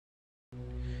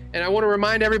And I want to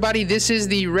remind everybody, this is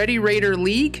the Ready Raider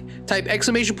League. Type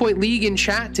 !league in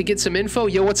chat to get some info.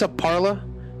 Yo, what's up, Parla?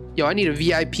 Yo, I need a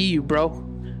VIP you, bro.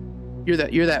 You're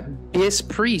that Biss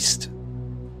priest.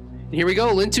 And here we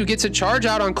go. Lintu gets a charge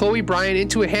out on Chloe Bryan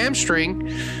into a hamstring.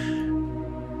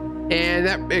 And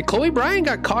that Chloe Bryan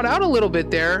got caught out a little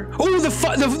bit there. Oh, the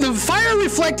fire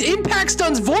reflect impact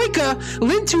stuns Voika.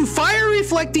 Lintu fire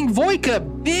reflecting Voika.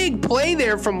 Big play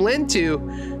there from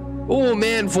Lintu. Oh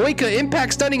man, Voika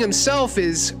impact stunning himself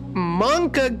is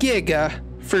Monka Giga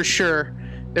for sure.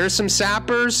 There's some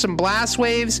sappers, some blast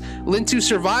waves. Lintu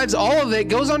survives all of it,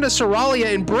 goes on to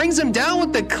Soralia and brings him down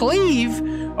with the cleave.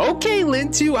 Okay,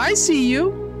 Lintu, I see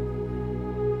you.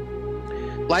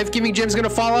 Life-giving gem's gonna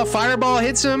fall off. Fireball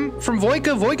hits him from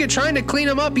Voika. Voika trying to clean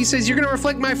him up. He says, "You're gonna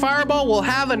reflect my fireball. We'll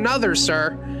have another,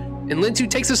 sir." And Lintu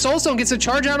takes a soul stone, gets a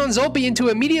charge out on Zolpi into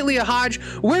immediately a Hodge.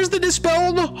 Where's the dispel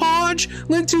on the Hodge?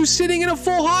 Lintu sitting in a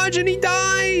full Hodge and he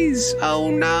dies.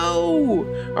 Oh no.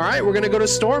 All right, we're gonna go to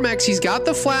stormx. He's got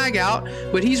the flag out,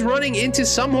 but he's running into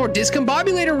some more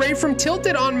discombobulator ray from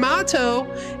Tilted on Mato.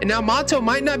 And now Mato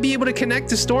might not be able to connect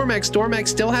to stormx. Stormx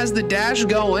still has the dash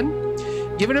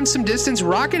going, giving him some distance.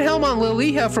 Rocket Helm on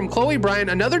Liliha from Chloe Bryan.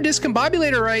 Another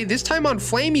discombobulator ray, this time on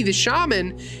Flamey the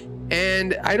Shaman.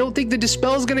 And I don't think the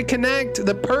Dispel is going to connect.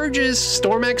 The Purges,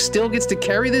 stormx still gets to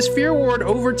carry this Fear Ward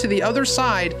over to the other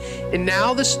side. And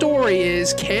now the story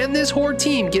is, can this Horde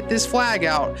team get this flag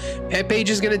out? Pepage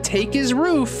is going to take his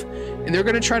roof, and they're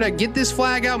going to try to get this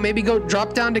flag out, maybe go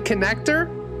drop down to Connector.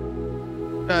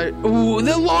 Ooh,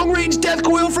 the long-range Death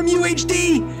Coil from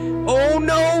UHD! Oh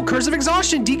no, Curse of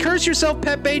Exhaustion. Decurse yourself,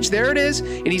 Pepage. There it is.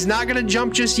 And he's not going to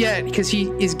jump just yet because he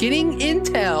is getting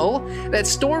intel that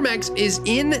stormx is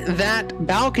in that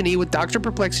balcony with Dr.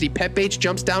 Perplexity. Pepage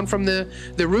jumps down from the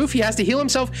roof. He has to heal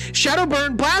himself. Shadow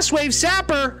Burn, Blast Wave,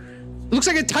 Sapper. Looks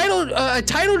like a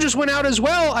title just went out as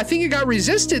well. I think it got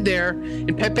resisted there.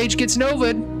 And Pepage gets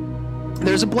Novad.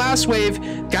 There's a Blast Wave.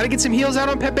 Got to get some heals out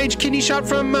on Pepage. Kidney shot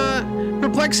from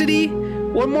Perplexity.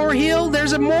 One more heal.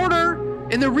 There's a Mortar.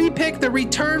 And the repick, the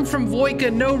return from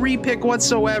Voika, no repick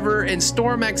whatsoever, and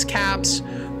stormx caps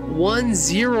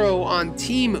 1-0 on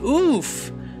Team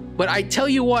Oof. But I tell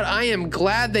you what, I am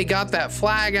glad they got that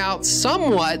flag out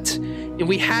somewhat, and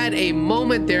we had a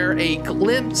moment there, a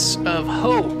glimpse of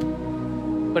hope.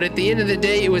 But at the end of the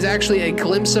day, it was actually a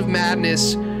glimpse of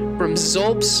madness from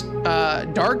Zolp's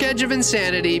Dark Edge of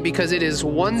Insanity, because it is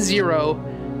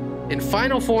 1-0, and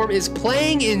Final Form is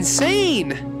playing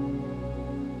insane.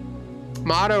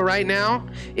 Motto right now,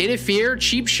 interfere,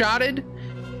 cheap shotted,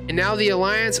 and now the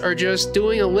Alliance are just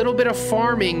doing a little bit of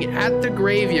farming at the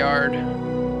graveyard.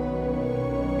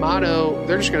 Motto,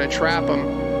 they're just gonna trap him.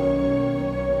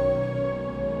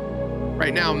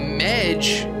 Right now,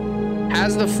 Medj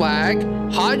has the flag.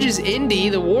 Hodge is Indy,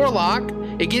 the Warlock.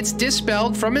 It gets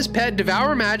dispelled from his pet,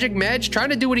 Devour Magic. Medj trying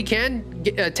to do what he can,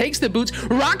 takes the boots.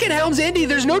 Rocket Helm's Indy,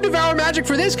 there's no Devour Magic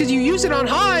for this because you use it on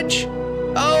Hodge.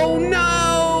 Oh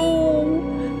no!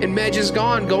 And Medj is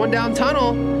gone, going down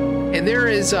tunnel. And there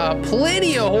is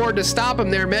plenty of Horde to stop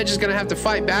him there. Medj is going to have to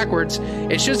fight backwards.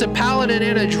 It's just a Paladin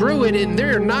and a Druid, and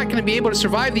they're not going to be able to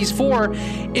survive these four.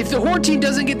 If the Horde team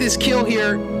doesn't get this kill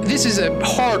here, this is a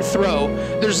hard throw.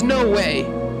 There's no way.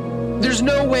 There's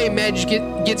no way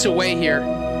Medj gets away here.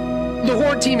 The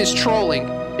Horde team is trolling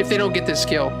if they don't get this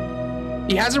kill.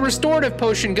 He has a restorative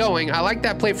potion going. I like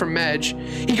that play from Medj.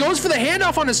 He goes for the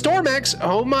handoff on a stormx.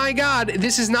 Oh my god,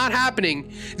 this is not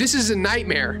happening. This is a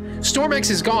nightmare. Stormx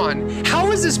is gone.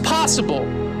 How is this possible?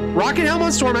 Rocket Helm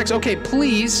on stormx. Okay,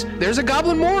 please. There's a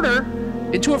Goblin Mortar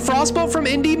into a Frostbolt from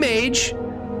Indy Mage.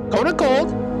 Kona Cold.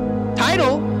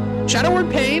 Title. Shadow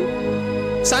Word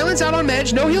Pain. Silence out on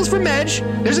Medj. No heals for Medj.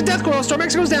 There's a Death Coil.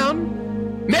 Stormx goes down.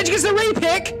 Medj gets the Ray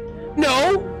Pick.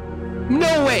 No.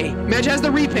 No way. Medj has the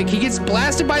repick. He gets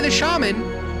blasted by the Shaman.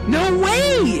 No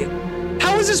way.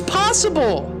 How is this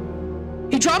possible?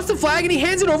 He drops the flag and he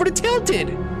hands it over to Tilted.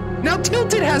 Now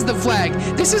Tilted has the flag.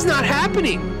 This is not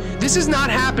happening. This is not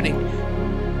happening.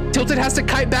 Tilted has to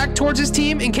kite back towards his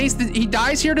team in case he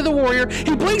dies here to the Warrior.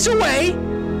 He blinks away.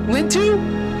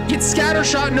 Lintu gets scatter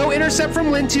shot. No intercept from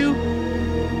Lintu.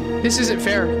 This isn't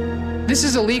fair. This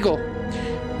is illegal.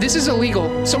 This is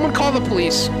illegal. Someone call the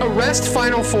police. Arrest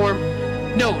Final Form.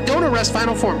 No, don't arrest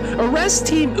Final Form. Arrest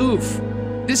Team Oof.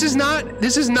 This is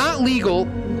not legal.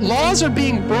 Laws are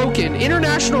being broken.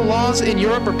 International laws in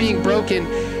Europe are being broken.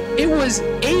 It was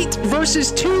 8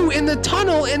 versus 2 in the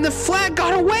tunnel and the flag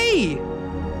got away.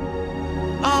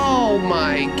 Oh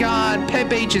my god.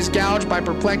 Pep H is gouged by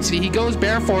Perplexity. He goes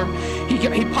bear form.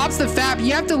 He pops the FAP.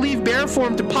 You have to leave bear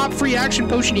form to pop free action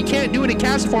potion. He can't do it in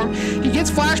cast form. He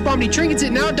gets flash bombed. He trinkets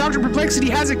it. Now Dr. Perplexity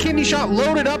has a kidney shot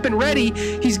loaded up and ready.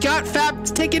 He's got FAP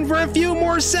ticking for a few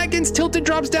more seconds. Tilted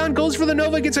drops down, goes for the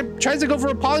Nova, tries to go for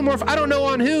a polymorph. I don't know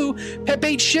on who. Pep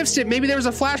H shifts it. Maybe there was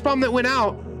a flash bomb that went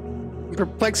out.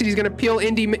 Perplexity's gonna peel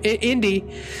Indy,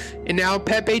 and now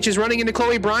Pep H is running into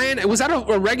Chloe Bryan. Was that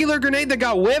a regular grenade that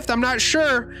got whiffed? I'm not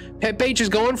sure. Pep H is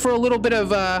going for a little bit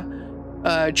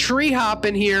of tree hop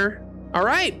in here. All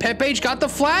right, Pep H got the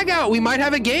flag out. We might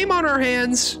have a game on our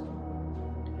hands.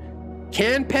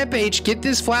 Can Pep H get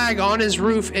this flag on his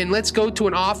roof, and let's go to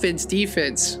an offense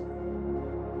defense?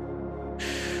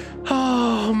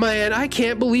 Oh man, I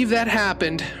can't believe that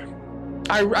happened.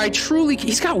 I truly,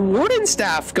 he's got Warden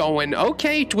Staff going.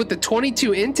 Okay, with the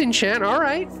 22 int enchant, all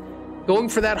right. Going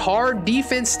for that hard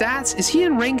defense stats. Is he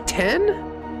in rank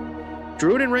 10?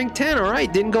 Druid in rank 10, all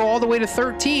right. Didn't go all the way to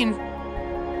 13.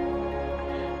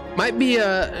 Might be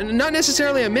not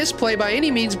necessarily a misplay by any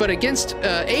means, but against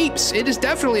apes, it is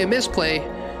definitely a misplay.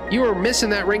 You were missing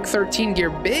that rank 13 gear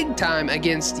big time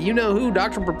against you-know-who,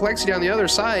 Dr. Perplexity on the other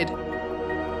side.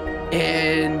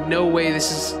 And no way,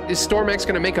 is stormx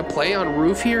gonna make a play on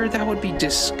roof here? That would be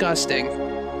disgusting.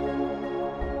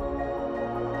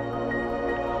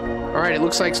 All right, it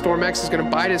looks like stormx is gonna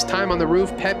bide his time on the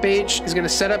roof. Pep H is gonna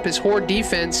set up his horde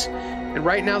defense. And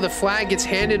right now the flag gets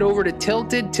handed over to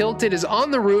Tilted. Tilted is on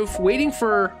the roof waiting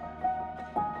for,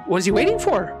 what is he waiting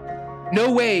for?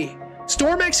 No way.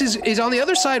 stormx is on the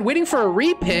other side waiting for a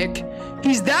repick.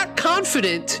 He's that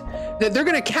confident that they're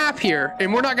gonna cap here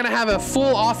and we're not gonna have a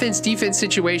full offense defense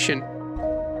situation.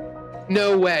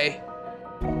 No way.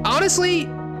 Honestly,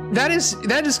 that is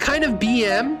kind of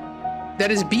BM.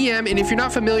 That is BM, and if you're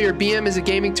not familiar, BM is a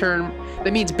gaming term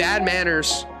that means bad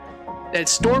manners. That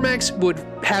stormx would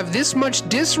have this much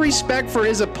disrespect for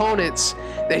his opponents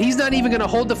that he's not even gonna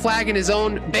hold the flag in his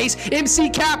own base. MC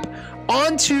cap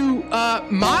onto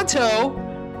Mato.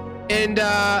 And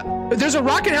there's a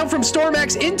rocket helm from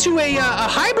stormx into a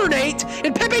hibernate,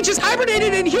 and Pep H is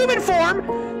hibernated in human form.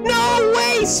 No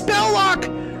way, spell lock,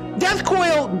 death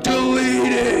coil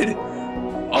deleted.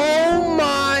 Oh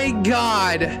my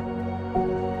god.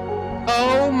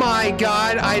 Oh my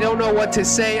god, I don't know what to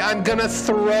say. I'm gonna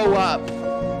throw up.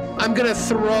 I'm gonna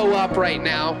throw up right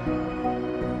now.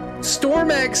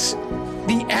 stormx,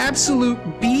 the absolute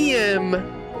BM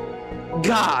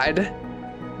god,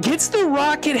 gets the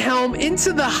rocket helm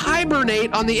into the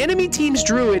hibernate on the enemy team's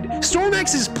druid.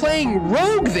 stormx is playing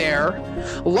rogue there,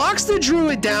 locks the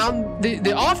druid down,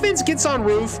 the offense gets on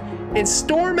roof, and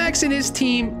stormx and his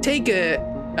team take a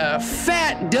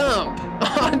fat dump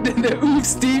onto the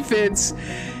Oofs defense.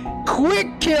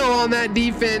 Quick kill on that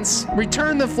defense,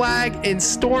 return the flag, and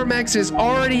stormx is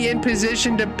already in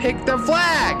position to pick the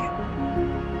flag.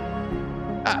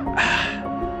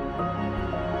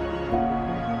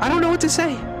 I don't know what to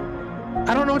say.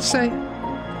 I don't know what to say.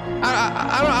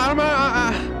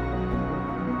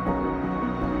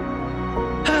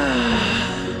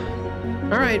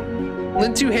 All right.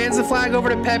 Lintu hands the flag over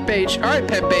to Pep H. All right,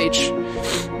 Pep H.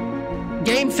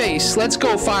 Game face. Let's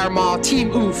go, Fire Maw.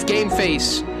 Team Oof. Game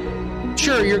face.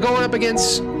 Sure, you're going up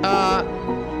against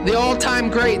the all-time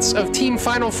greats of Team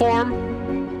Final Form.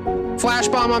 Flash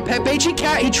bomb on Pep H. He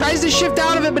tries to shift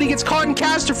out of it, but he gets caught in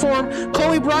caster form.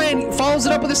 Chloe Bryan follows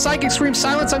it up with a psychic scream.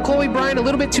 Silence on Chloe Bryan. A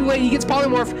little bit too late. He gets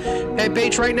polymorph. Pep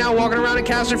H right now walking around in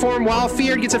caster form. While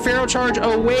feared, gets a Pharaoh charge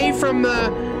away from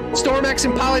stormx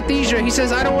and Polythesia. He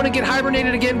says, I don't want to get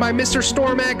hibernated again by Mr.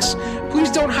 stormx.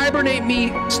 Please don't hibernate me,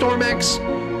 stormx.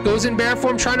 Goes in bear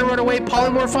form, trying to run away.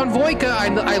 Polymorph on Voika.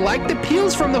 I like the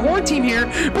peels from the Horde team here,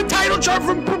 but title chart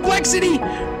from Perplexity.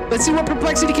 Let's see what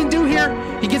Perplexity can do here.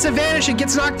 He gets a vanish and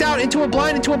gets knocked out into a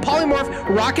blind, into a polymorph.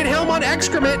 Rocket helm on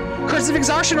excrement. Curse of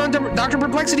exhaustion on Dr.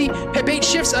 Perplexity. Pep H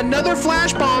shifts another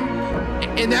flash bomb,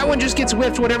 and that one just gets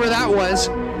whiffed, whatever that was.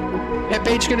 Pep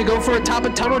H gonna go for a top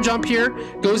of tunnel jump here.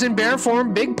 Goes in bear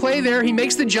form, big play there. He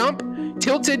makes the jump.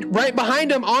 Tilted right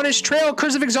behind him on his trail.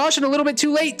 Curse of exhaustion a little bit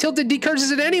too late. Tilted decurses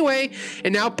it anyway.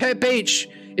 And now Pep H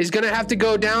is gonna have to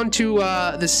go down to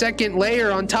the second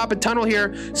layer on top of tunnel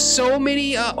here. So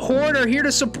many Horde are here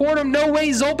to support him. No way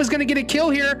Zolp is gonna get a kill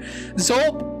here.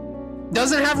 Zolp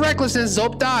doesn't have recklessness.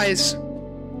 Zolp dies.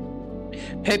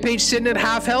 Pep H sitting at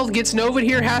half health, gets Nova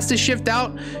here, has to shift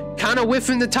out. Kind of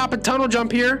whiffing the top of tunnel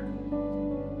jump here.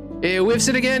 It whiffs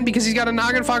it again because he's got a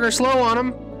Noggin Fogger slow on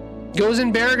him. Goes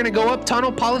in bear, gonna go up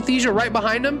tunnel. Polythesia right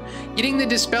behind him, getting the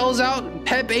dispels out.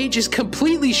 Pep H is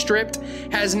completely stripped,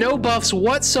 has no buffs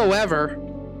whatsoever.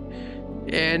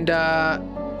 And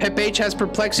Pep H has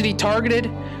Perplexity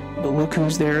targeted, but look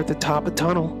who's there at the top of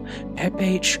tunnel. Pep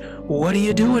H, what are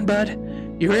you doing, bud?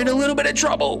 You're in a little bit of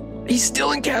trouble. He's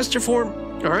still in caster form.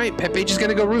 All right, Pep H is going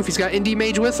to go roof. He's got Indie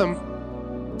Mage with him.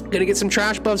 Gonna get some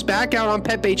trash buffs back out on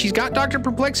Pep H. He's got Dr.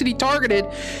 Perplexity targeted.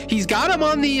 He's got him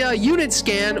on the unit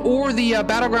scan or the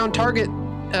battleground target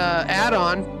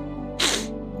add-on.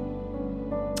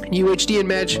 UHD and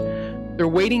Medj, they're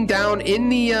waiting down in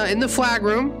the flag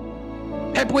room.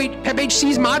 Pep H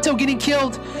sees Mato getting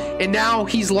killed, and now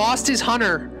he's lost his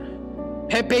hunter.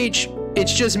 Pep H,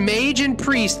 it's just Mage and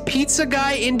Priest, Pizza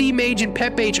Guy, Indie Mage, and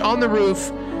Pep H on the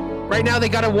roof. Right now, they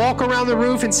got to walk around the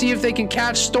roof and see if they can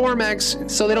catch stormx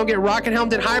so they don't get rocket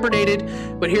helmed and hibernated.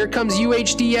 But here comes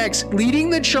UHDX leading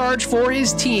the charge for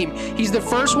his team. He's the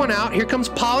first one out. Here comes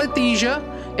Polythesia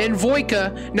and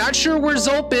Voika. Not sure where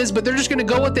Zulp is, but they're just going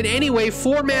to go with it anyway.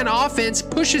 4-man offense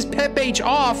pushes Pep H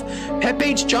off. Pep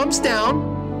H jumps down.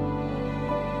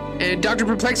 And Dr.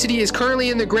 Perplexity is currently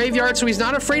in the graveyard, so he's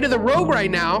not afraid of the rogue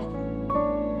right now.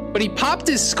 But he popped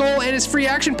his skull and his free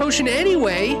action potion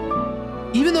anyway,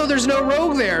 even though there's no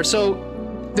rogue there.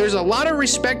 So there's a lot of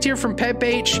respect here from Pep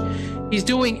H. He's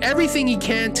doing everything he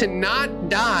can to not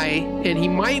die, and he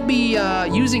might be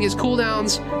using his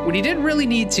cooldowns when he didn't really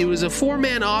need to. It was a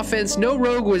 4-man offense. No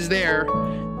rogue was there.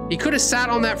 He could have sat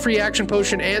on that free action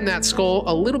potion and that skull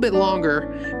a little bit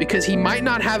longer because he might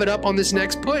not have it up on this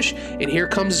next push. And here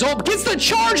comes Zulp. Gets the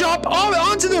charge up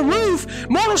onto the roof.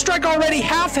 Mortal Strike already,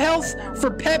 half health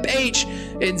for Pep H.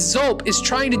 And Zulp is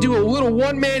trying to do a little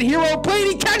 1-man hero play.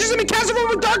 And he catches him and casts him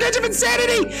with Dark Edge of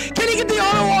Insanity. Can he get the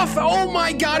auto off? Oh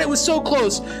my god, it was so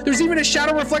close. There's even a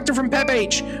Shadow Reflector from Pep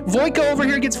H. Voika over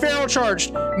here gets Feral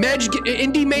charged.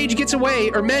 Indie Mage gets away,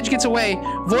 or Medj gets away.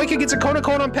 Voika gets a Kona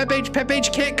Cone on Pep H. Pep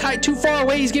H can't kite too far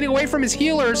away. He's getting away from his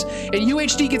healers. And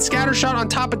UHD gets Scatter Shot on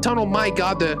top of tunnel. My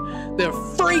god, the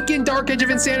freaking Dark Edge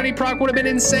of Insanity proc would have been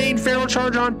insane. Feral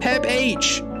charge on Pep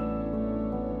H.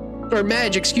 Or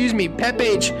Medj, excuse me. Pep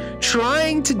H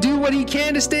trying to do what he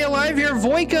can to stay alive here.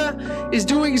 Voika is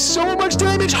doing so much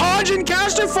damage. Hodge in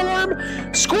caster form.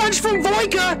 Squelch from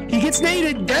Voika. He gets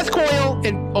naded. Death Coil.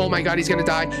 And oh my god, he's gonna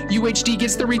die. UHD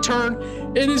gets the return.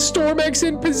 And is stormx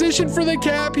in position for the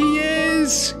cap? He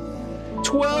is.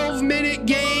 12-minute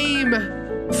game.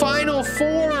 Final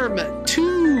form. 2